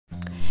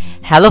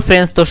Hello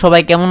friends, তো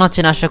সবাই কেমন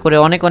আছেন? আশা করি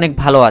অনেক অনেক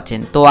ভালো আছেন।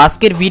 তো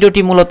আজকের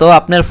ভিডিওটি মূলত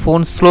আপনার ফোন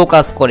স্লো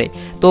কাজ করে,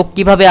 তো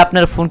কিভাবে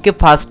আপনার ফোনকে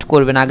ফাস্ট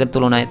করবেন আগের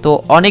তুলনায়, তো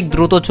অনেক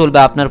দ্রুত চলবে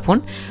আপনার ফোন।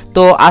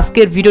 তো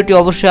আজকের ভিডিওটি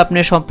অবশ্যই আপনি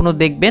সম্পূর্ণ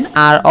দেখবেন।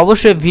 আর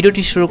অবশ্যই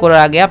ভিডিওটি শুরু করার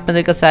আগে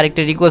আপনাদের কাছে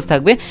আরেকটা রিকোয়েস্ট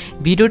থাকবে,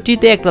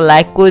 ভিডিওটিতে একটা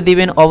লাইক করে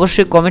দিবেন,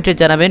 অবশ্যই কমেন্টে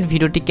জানাবেন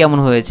ভিডিওটি কেমন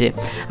হয়েছে।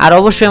 আর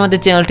অবশ্যই আমাদের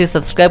চ্যানেলটি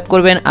সাবস্ক্রাইব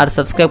করবেন, আর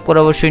সাবস্ক্রাইব করে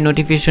অবশ্যই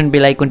নোটিফিকেশন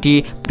বেল আইকনটি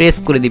প্রেস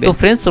করে দিবেন। তো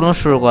ফ্রেন্ডস, চলুন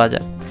শুরু করা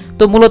যাক।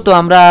 তো মূলত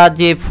আমরা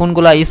যে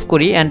ফোনগুলো ইউজ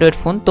করি অ্যান্ড্রয়েড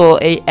ফোন, তো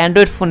এই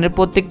অ্যান্ড্রয়েড ফোনের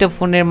প্রত্যেকটা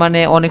ফোনের মানে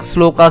অনেক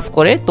স্লো কাজ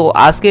করে। তো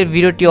আজকের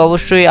ভিডিওটি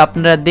অবশ্যই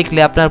আপনারা দেখলে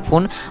আপনার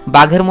ফোন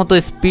বাঘের মতো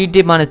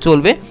স্পিডে মানে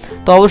চলবে।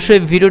 তো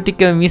অবশ্যই ভিডিওটি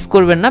কেউ মিস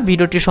করবেন না,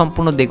 ভিডিওটি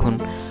সম্পূর্ণ দেখুন।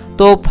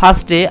 তো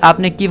ফার্স্টে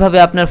আপনি কিভাবে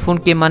আপনার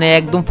ফোনকে মানে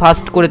একদম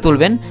ফাস্ট করে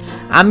তুলবেন,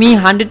 আমি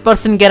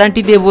 100%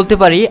 গ্যারান্টি দিয়ে বলতে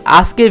পারি,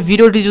 আজকের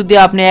ভিডিওটি যদি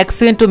আপনি 1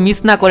 সেকেন্ডও মিস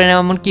না করেন,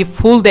 এমনকি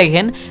ফুল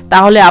দেখেন,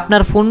 তাহলে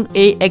আপনার ফোন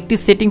এই একটি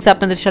সেটিংস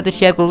আপনাদের সাথে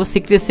শেয়ার করব,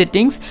 সিক্রেট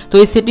সেটিংস। তো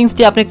এই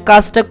সেটিংসটি আপনি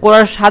কাজটা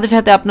করার সাথে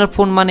সাথে আপনার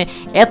ফোন মানে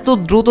এত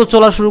দ্রুত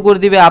চলা শুরু করে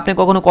দিবে, আপনি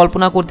কখনো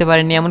কল্পনা করতে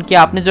পারেননি। এমনকি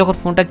আপনি যখন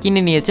ফোনটা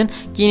কিনে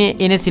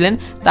এনেছিলেন,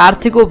 তার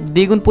থেকেও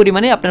দ্বিগুণ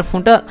পরিমাণে আপনার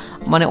ফোনটা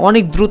মানে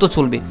অনেক দ্রুত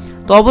চলবে।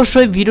 তো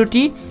অবশ্যই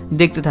ভিডিওটি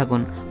দেখতে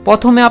থাকুন।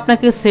 প্রথমে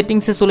আপনাকে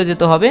সেটিংসে চলে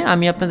যেতে হবে,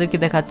 আমি আপনাদেরকে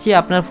দেখাচ্ছি।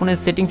 আপনার ফোনের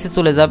সেটিংসে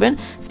চলে যাবেন।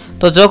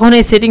 তো যখন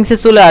এই সেটিংসে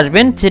চলে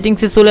আসবেন,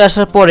 সেটিংসে চলে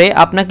আসার পরে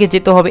আপনাকে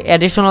যেতে হবে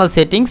অ্যাডিশনাল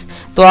সেটিংস।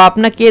 তো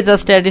আপনাকে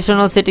জাস্ট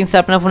অ্যাডিশনাল সেটিংসে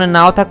আপনার ফোনে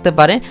নাও থাকতে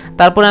পারে,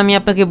 তারপরে আমি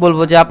আপনাকে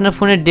বলবো যে আপনার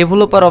ফোনের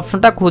ডেভেলপার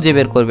অপশনটা খুঁজে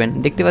বের করবেন।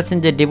 দেখতে পাচ্ছেন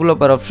যে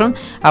ডেভেলপার অপশন,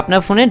 আপনার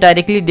ফোনে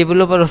ডাইরেক্টলি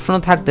ডেভেলপার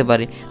অপশনও থাকতে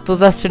পারে। তো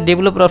জাস্ট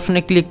ডেভেলপার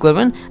অপশনে ক্লিক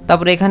করবেন।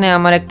 তারপরে এখানে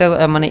আমার একটা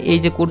মানে এই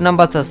যে কোড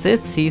নাম্বার আছে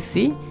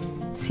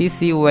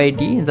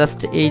CCYD, জাস্ট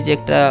এই যে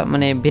একটা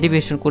মানে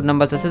ভেরিফিকেশন কোড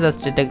নাম্বার আছে,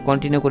 জাস্ট এটাকে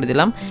কন্টিনিউ করে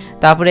দিলাম।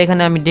 তারপরে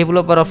এখানে আমি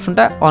ডেভেলপার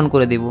অপশনটা অন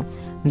করে দেব।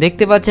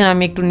 দেখতে পাচ্ছেন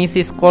আমি একটু নিচে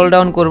স্ক্রল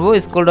ডাউন করব।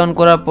 স্ক্রল ডাউন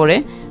করার পরে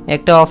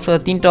একটা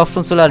তিনটা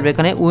অপশন চলে আসবে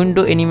এখানে,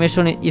 উইন্ডো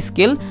অ্যানিমেশন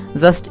স্কেল,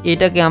 জাস্ট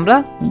এটাকে আমরা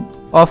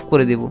অফ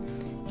করে দেব।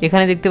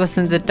 এখানে দেখতে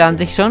পাচ্ছেন যে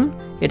ট্রানজ্যাকশন,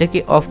 এটাকে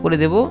অফ করে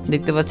দেব।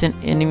 দেখতে পাচ্ছেন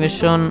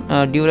অ্যানিমেশন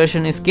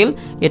ডিউরেশন স্কেল,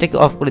 এটাকে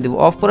অফ করে দেব।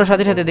 অফ করার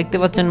সাথে সাথে দেখতে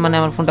পাচ্ছেন মানে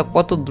আমার ফোনটা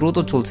কত দ্রুত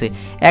চলছে।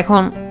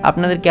 এখন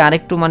আপনাদেরকে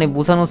আরেকটু মানে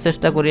বোঝানোর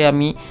চেষ্টা করে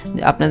আমি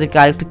আপনাদেরকে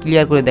আরেকটু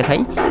ক্লিয়ার করে দেখাই।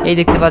 এই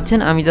দেখতে পাচ্ছেন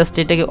আমি জাস্ট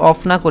এটাকে অফ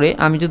না করে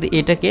আমি যদি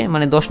এটাকে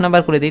মানে 10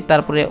 নাম্বার করে দিই,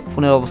 তারপরে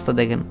ফোনের অবস্থা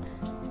দেখেন,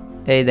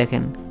 এই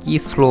দেখেন কি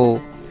স্লো।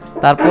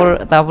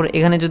 তারপর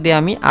এখানে যদি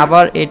আমি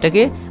আবার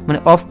এটাকে মানে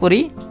অফ করি,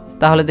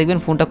 তাহলে দেখবেন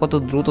ফোনটা কত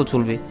দ্রুত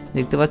চলবে।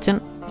 দেখতে পাচ্ছেন,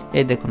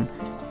 এই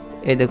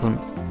দেখুন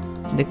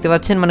দেখতে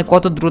পাচ্ছেন মানে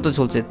কত দ্রুত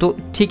চলছে। তো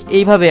ঠিক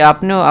এইভাবে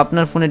আপনিও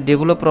আপনার ফোনের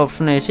ডেভেলপার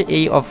অপশনে এসে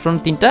এই অপশন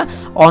তিনটা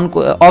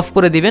অফ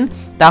করে দিবেন,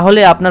 তাহলে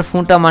আপনার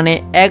ফোনটা মানে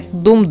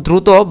একদম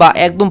দ্রুত বা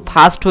একদম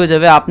ফাস্ট হয়ে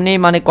যাবে। আপনি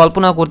মানে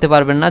কল্পনা করতে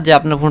পারবেন না যে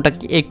আপনার ফোনটা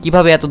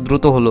কিভাবে এত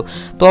দ্রুত হলো।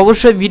 তো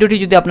অবশ্যই ভিডিওটি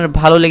যদি আপনার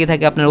ভালো লেগে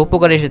থাকে, আপনার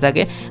উপকারে এসে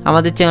থাকে,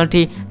 আমাদের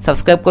চ্যানেলটি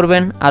সাবস্ক্রাইব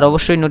করবেন, আর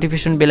অবশ্যই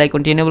নোটিফিকেশন বেল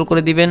আইকনটি এনেবল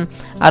করে দিবেন,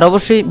 আর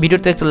অবশ্যই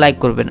ভিডিওতে একটা লাইক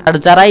করবেন। আর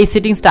যারা এই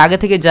সেটিংসটা আগে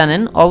থেকে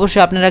জানেন,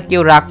 অবশ্যই আপনারা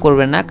কেউ রাগ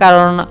করবেন না,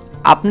 কারণ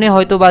আপনি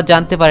হয়তো বা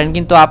জানতে পারেন,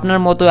 কিন্তু আপনার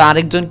মতো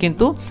আরেকজন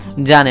কিন্তু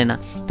জানে না।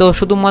 তো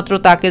শুধুমাত্র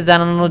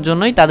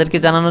তাদেরকে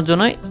জানানোর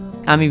জন্যই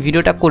আমি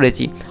ভিডিওটা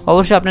করেছি।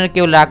 অবশ্যই আপনারা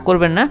কেউ রাগ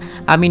করবেন না।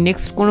 আমি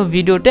নেক্সট কোনো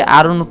ভিডিওতে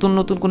আরও নতুন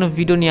কোনো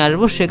ভিডিও নিয়ে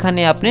আসবো,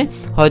 সেখানে আপনি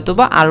হয়তো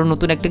বা আরও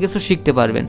নতুন একটা কিছু শিখতে পারবেন।